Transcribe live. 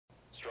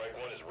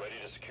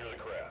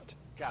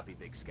Copy,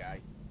 Big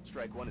Sky.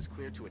 Strike 1 is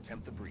clear to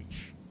attempt the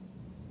breach.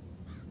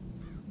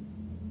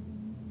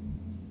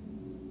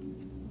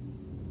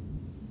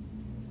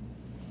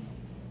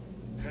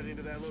 Heading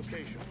to that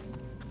location.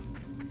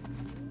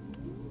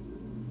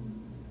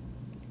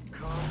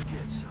 Come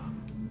get some.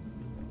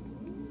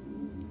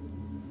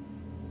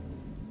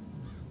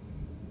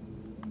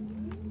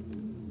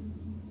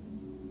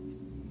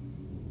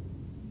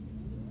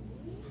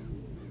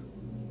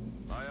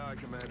 Aye, aye,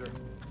 Commander.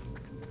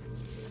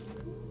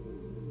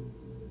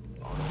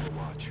 On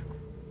overwatch.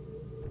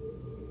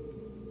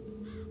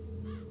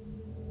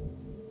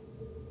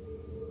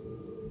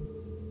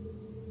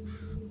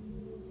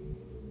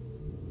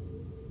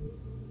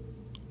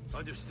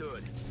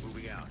 Understood.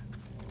 Moving out.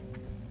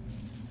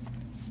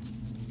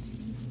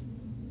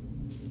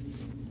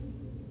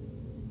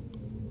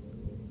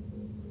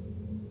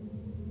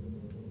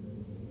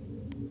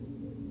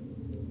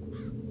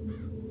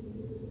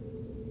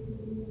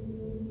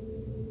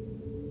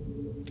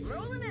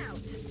 Rolling out.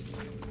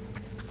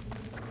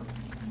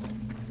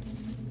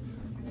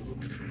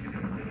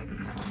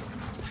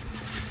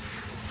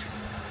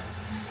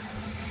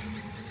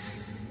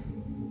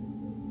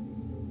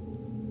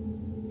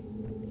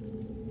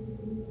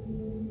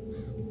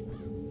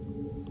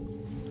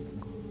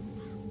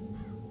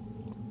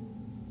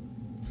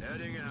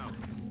 Heading out.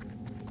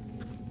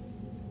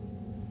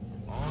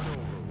 On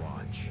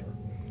overwatch.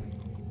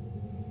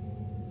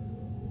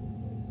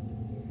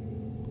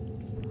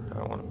 I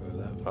don't want to move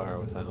that far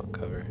without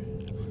cover.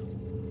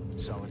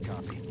 Solid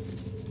copy.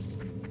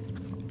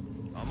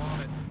 I'm on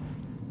it.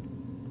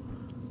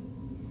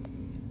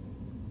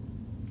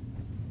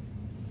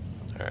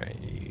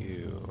 Alright,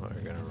 you are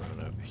gonna run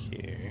up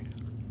here.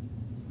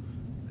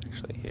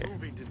 Actually, here.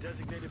 Moving to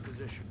designated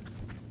position.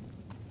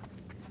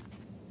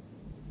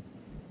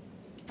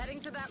 Heading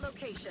to that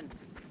location.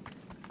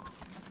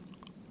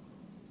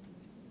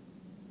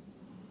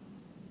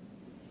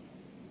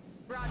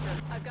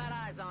 Roger, I've got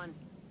eyes on.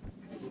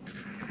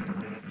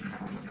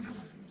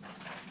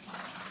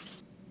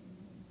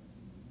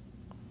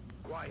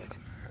 Quiet.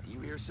 Do you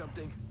hear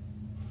something?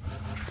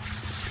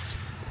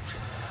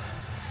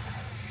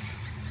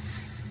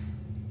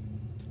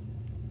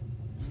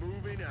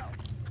 Moving out.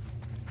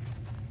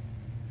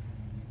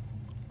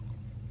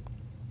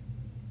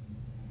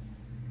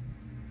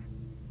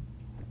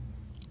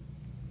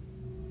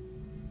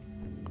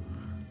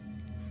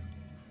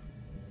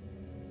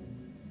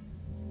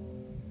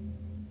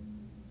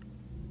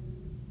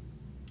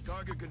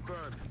 Target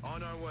confirmed.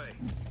 On our way.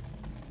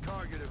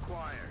 Target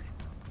acquired.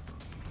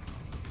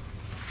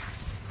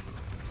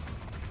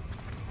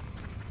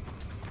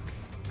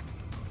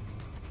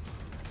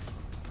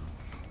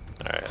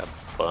 Alright, a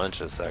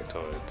bunch of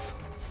sectoids.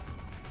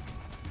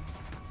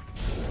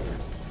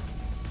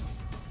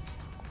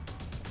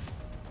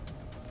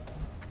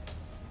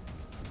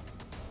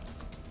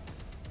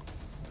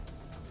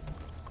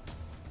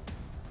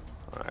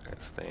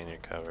 Alright, stay in your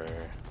cover.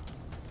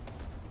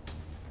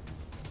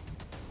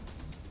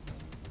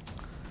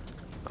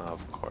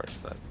 Of course,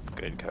 that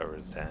good cover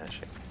is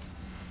dashing.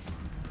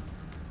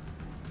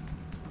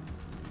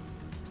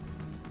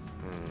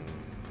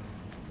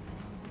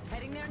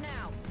 Heading there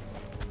now.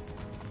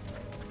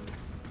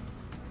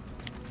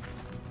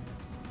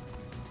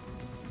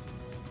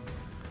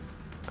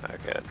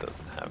 Okay, it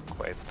doesn't have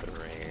quite the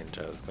range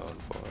I was going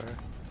for.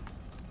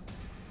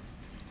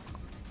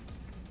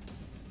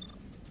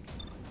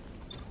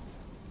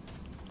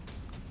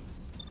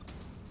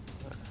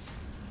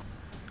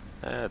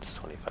 That's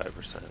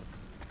 25%.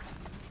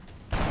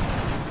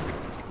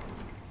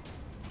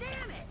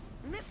 Damn it!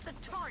 Missed the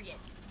target.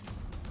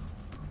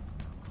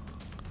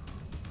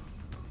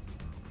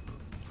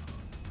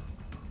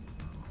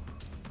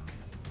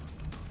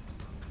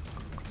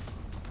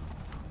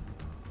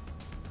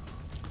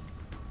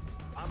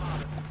 I'm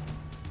on it.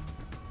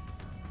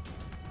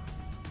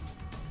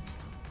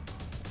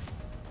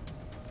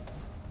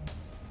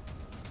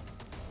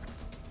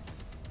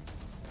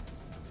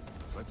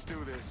 Let's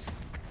do this.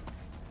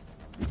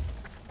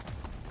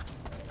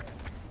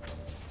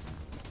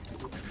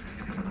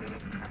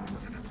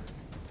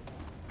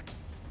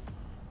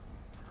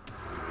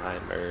 I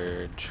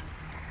merge.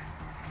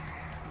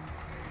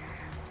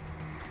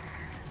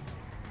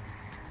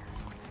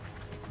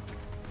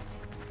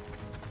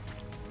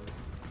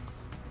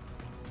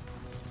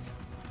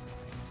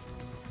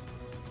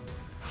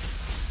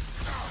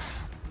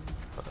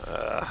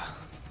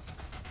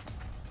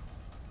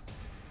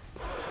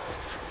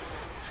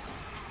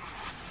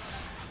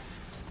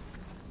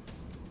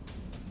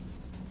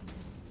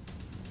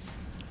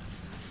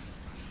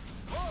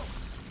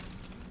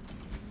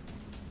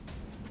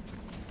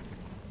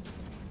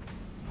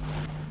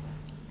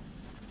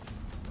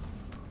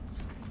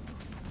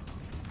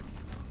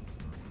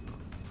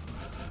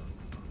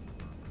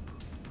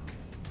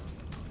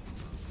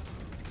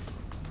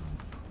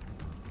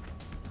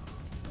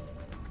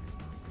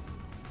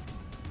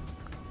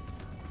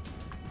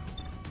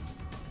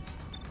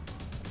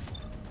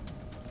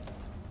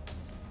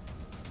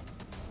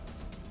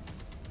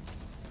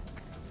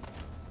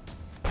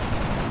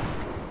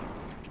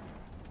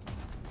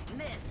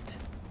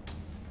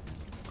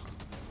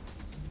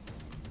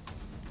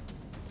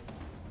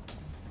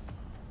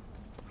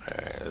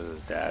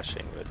 was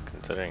dashing, but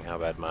considering how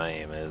bad my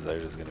aim is, they're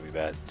just gonna be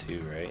bad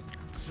too, right?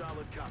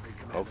 Solid copy,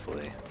 Commander.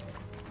 Hopefully.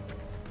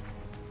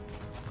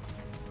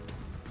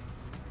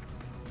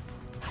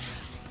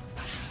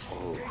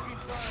 Oh. Taking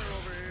fire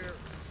over here.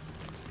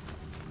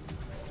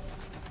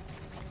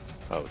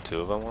 Oh,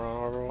 two of them were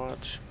on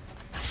Overwatch?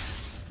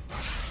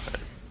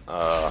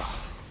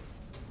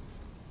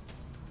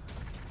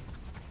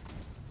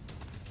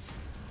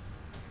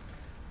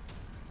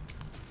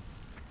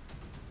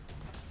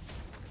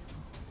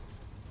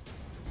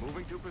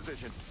 Moving to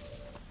position.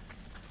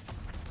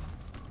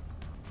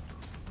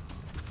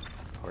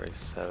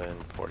 47,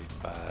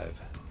 45.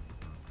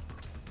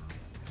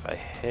 If I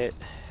hit...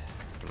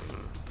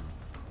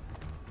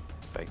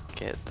 If I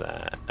get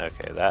that...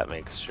 Okay, that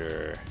makes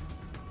sure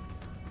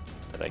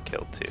that I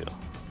kill two.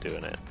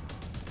 Doing it.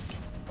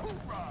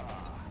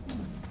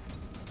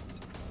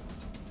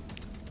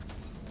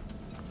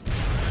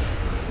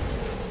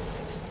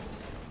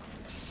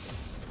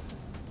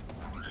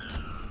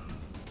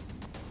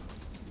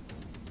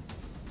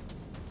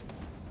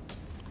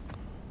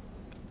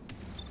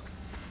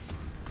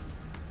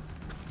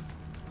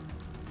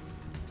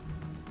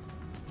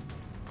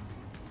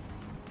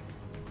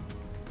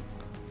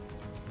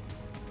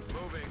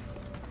 Moving.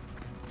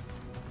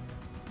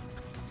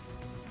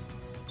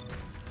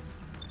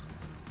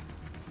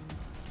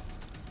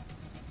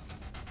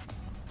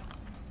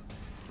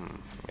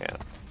 Yeah.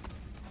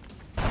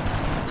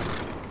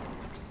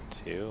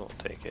 Two, I'll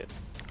take it.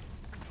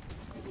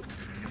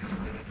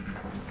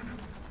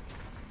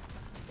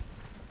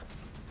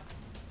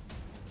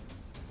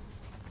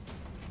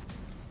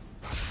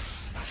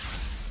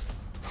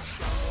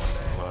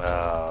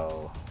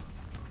 Wow.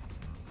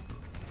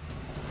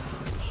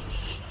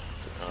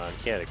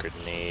 He had a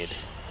grenade.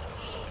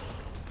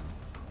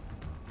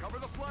 Cover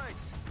the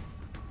flanks.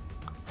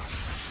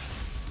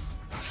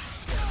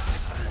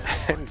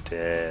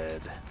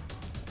 Dead.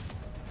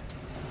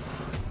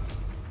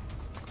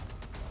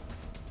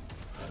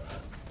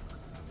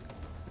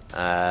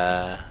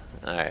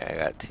 Alright, I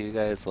got two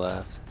guys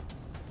left.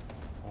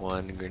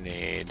 One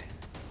grenade.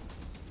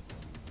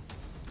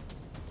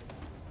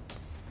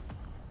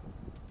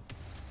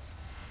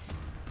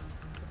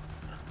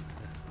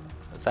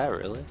 Is that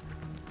really?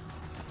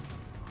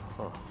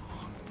 Huh.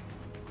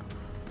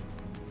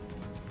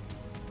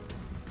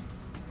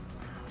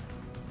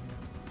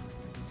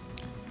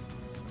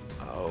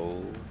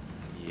 Oh,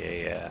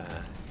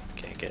 yeah.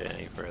 Can't get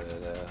any further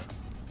though.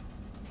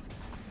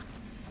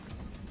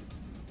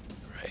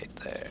 Right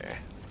there.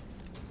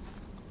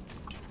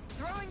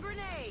 Throwing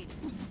grenade.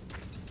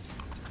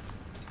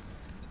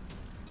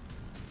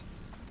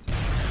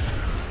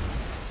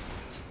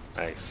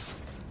 Nice.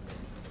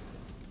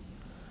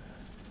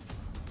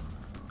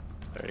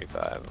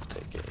 35, I'll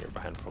take it. You're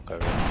behind full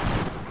cover.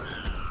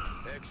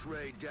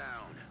 X-ray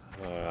down.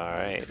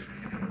 Alright.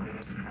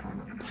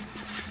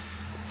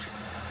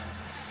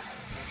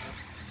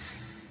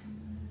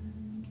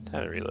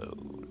 Time to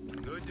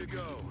reload. Good to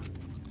go.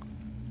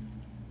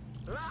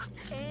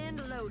 Locked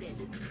and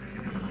loaded.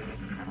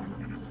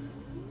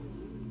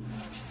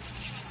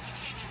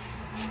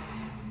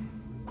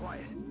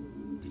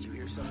 Quiet. Did you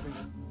hear something?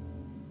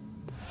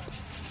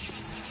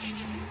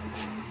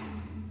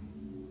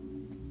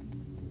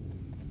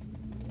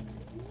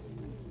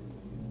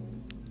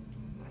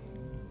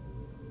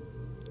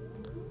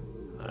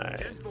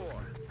 Alright.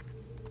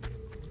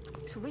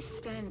 10-4. To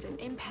withstand an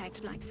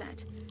impact like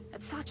that,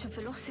 at such a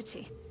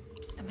velocity,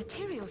 the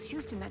materials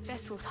used in that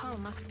vessel's hull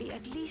must be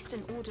at least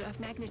an order of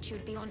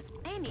magnitude beyond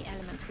any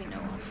element we know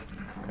of.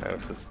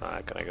 This is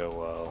not gonna go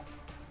well.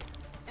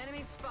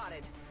 Enemy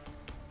spotted.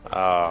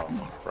 Oh,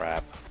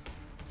 crap.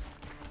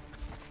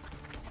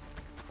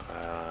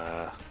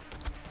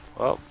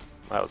 Well,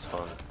 that was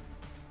fun.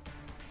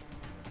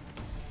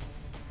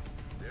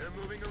 They're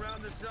moving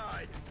around the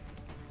side.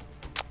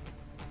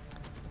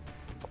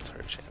 What's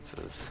our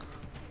chances?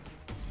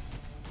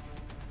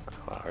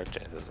 Well, our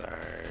chances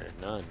are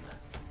none.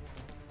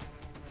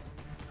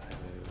 I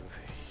move.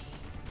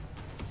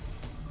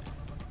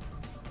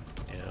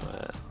 You know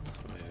what? Let's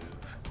move.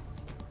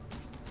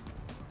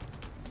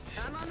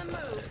 I'm on the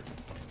inside. move.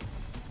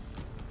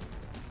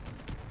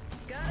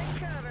 Got it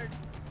covered.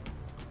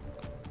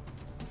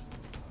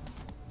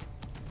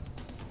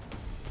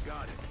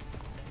 Got it.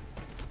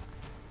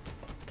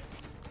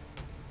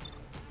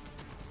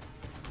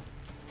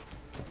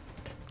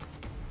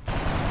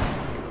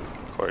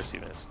 Of course,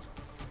 you missed.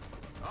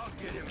 I'll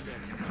get him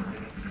next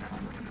time.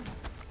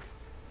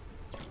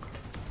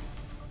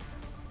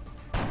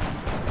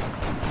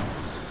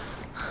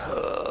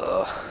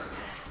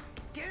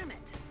 Damn it.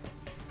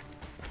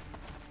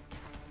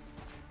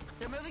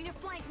 They're moving to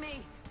flank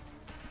me.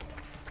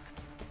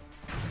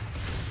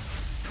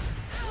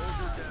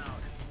 Soldier down.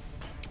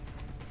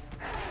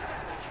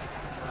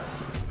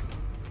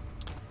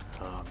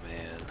 Oh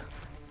man.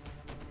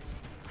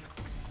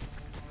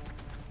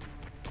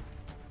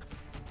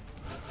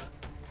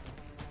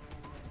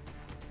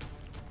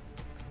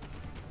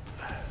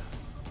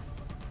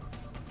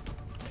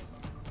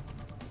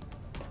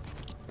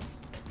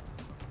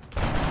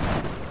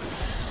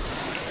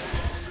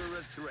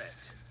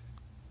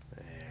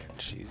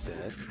 She's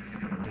dead.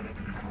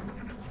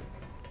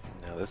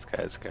 Now this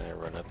guy's gonna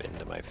run up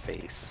into my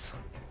face.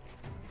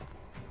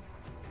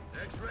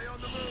 X-ray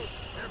on the move.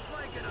 They're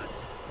flanking us.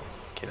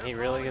 Can he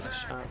really get a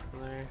shot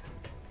from there?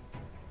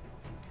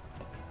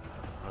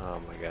 Oh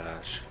my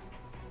gosh.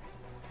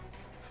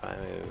 If I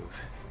move...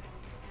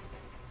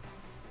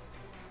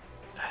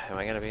 Am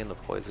I gonna be in the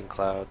poison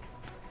cloud?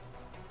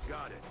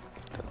 Got it.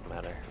 Doesn't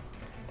matter.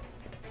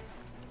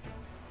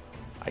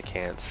 I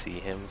can't see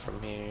him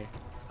from here.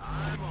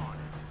 I'm on it.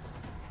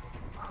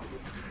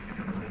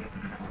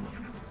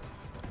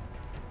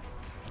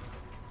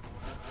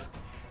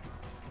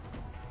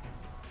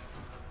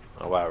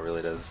 Oh wow, it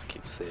really does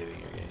keep saving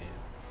your game.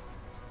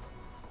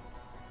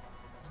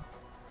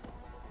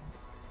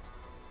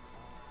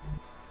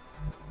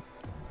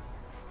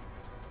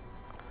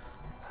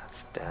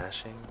 That's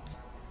dashing.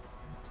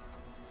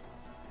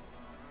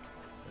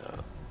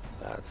 No,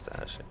 that's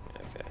dashing.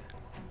 Okay.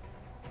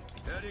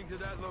 Heading to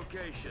that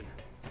location.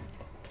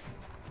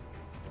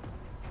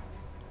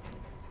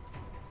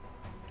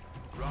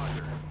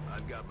 Roger.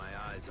 I've got my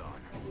eyes on.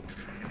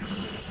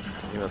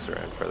 He must have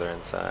ran further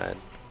inside.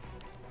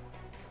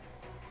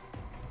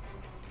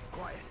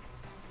 Quiet.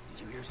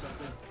 Did you hear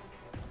something?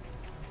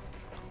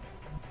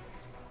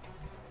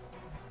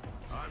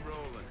 I'm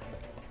rolling.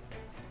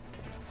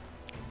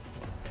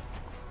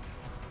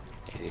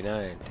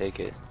 89, take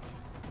it.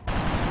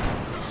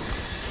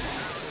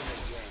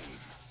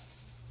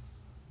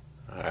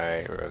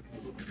 Alright, Rook.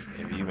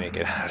 If you make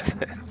it out of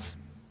this.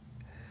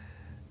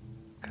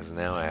 Because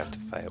now I have to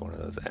fight one of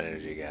those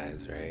energy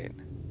guys, right?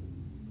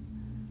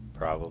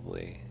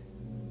 Probably.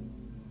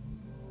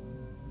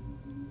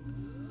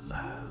 If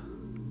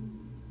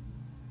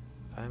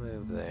I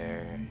move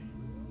there...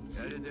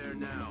 Headed there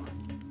now.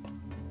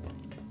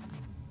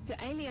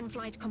 The alien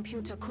flight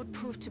computer could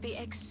prove to be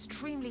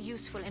extremely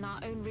useful in our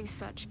own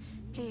research.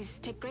 Please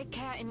take great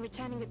care in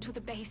returning it to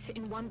the base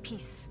in one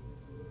piece.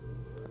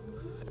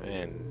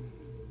 Man,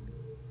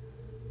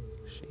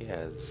 she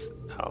has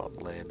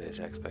outlandish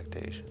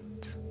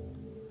expectations.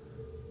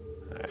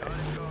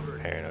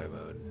 Alright, paranoid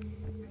mode.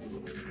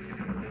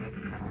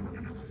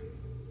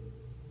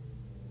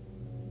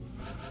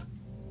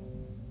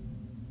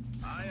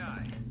 Aye,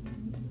 aye.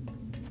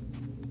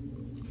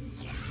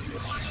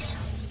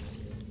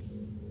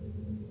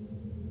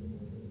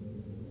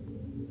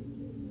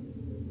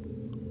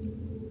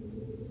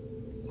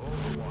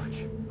 Overwatch.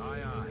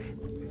 Aye, aye.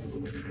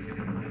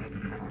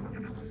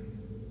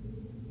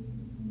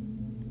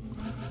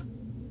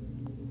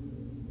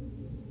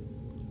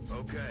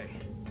 Okay.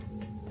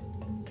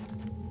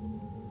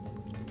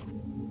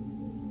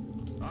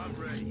 I'm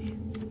ready.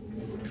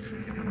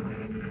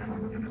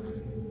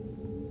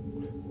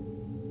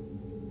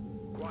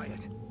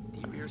 Quiet. Do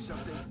you hear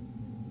something?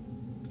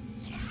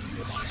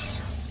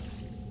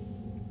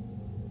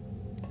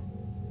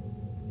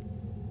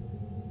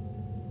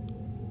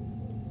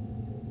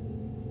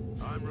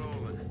 I'm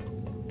rolling.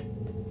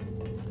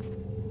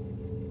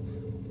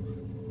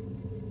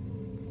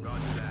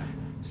 Roger that.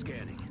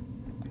 Scanning.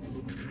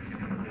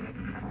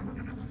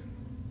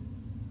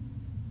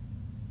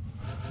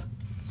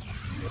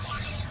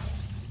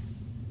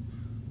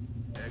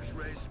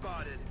 X-ray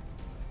spotted.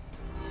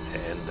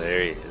 And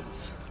there he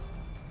is.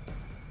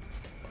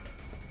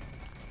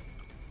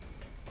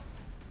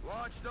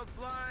 Watch the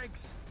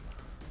flanks.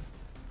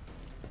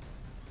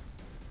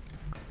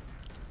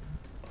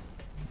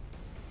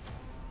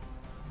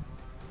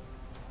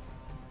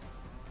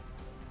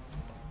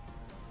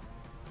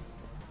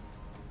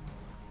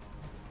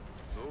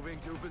 Moving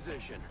to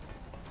position.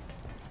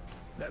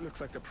 That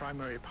looks like the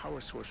primary power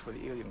source for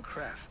the alien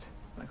craft.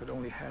 I could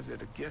only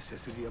hazard a guess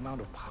as to the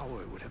amount of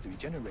power it would have to be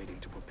generating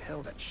to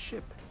propel that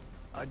ship.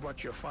 I'd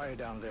watch your fire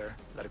down there.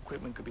 That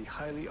equipment could be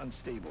highly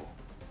unstable.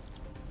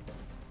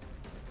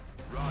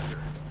 Roger.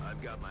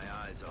 I've got my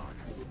eyes on.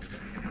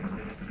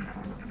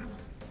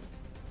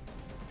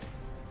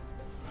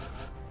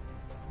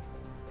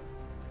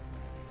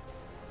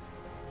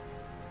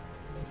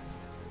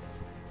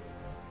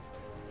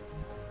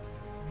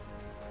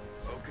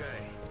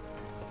 Okay.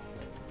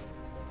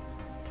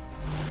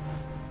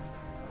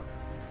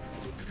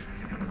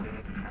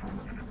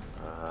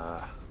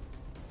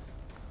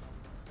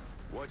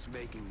 What's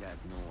making that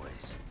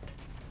noise?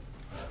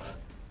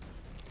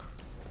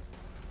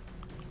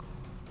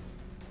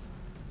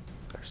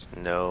 There's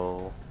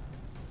no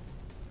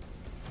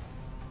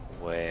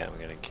way I'm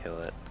gonna kill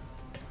it.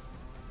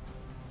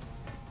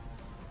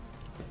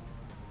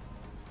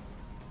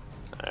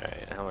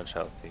 Alright, how much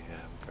health do you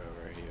have,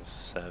 Grover? You have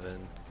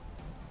 7.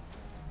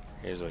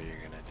 Here's what you're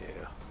gonna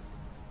do.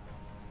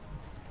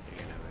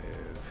 You're gonna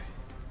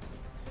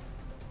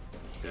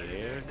move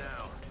here.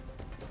 Now.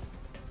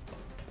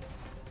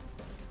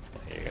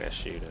 You're gonna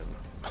shoot him.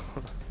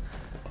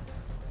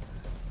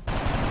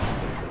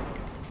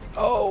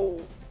 Oh!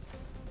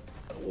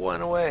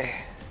 One away.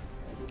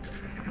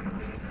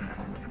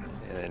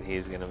 And then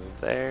he's gonna move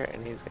there,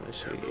 and he's gonna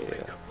shoot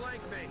you.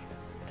 Flank me.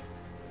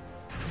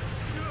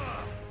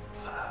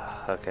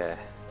 Okay.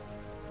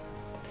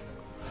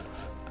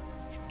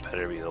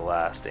 Better be the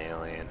last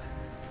alien.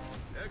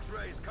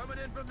 X-rays coming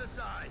in from the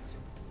sides.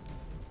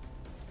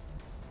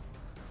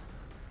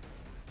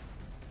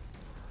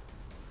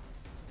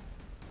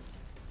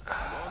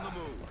 On the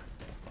move.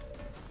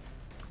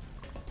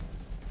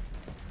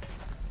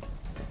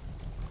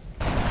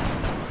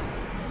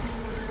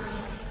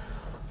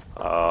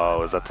 Oh,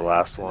 was that the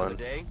last Another one?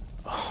 day,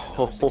 Oh,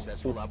 another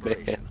successful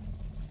operation. man.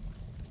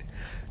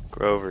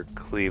 Grover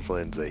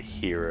Cleveland's a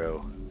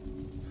hero.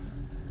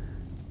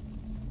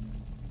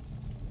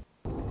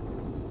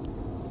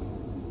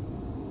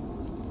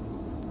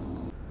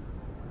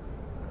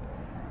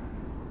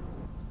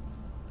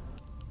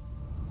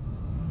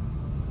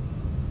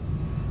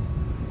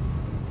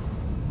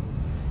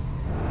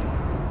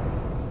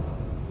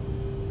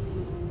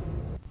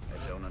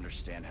 I don't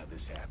understand how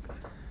this happened.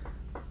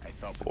 I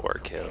thought with 4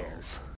 prepared. kills.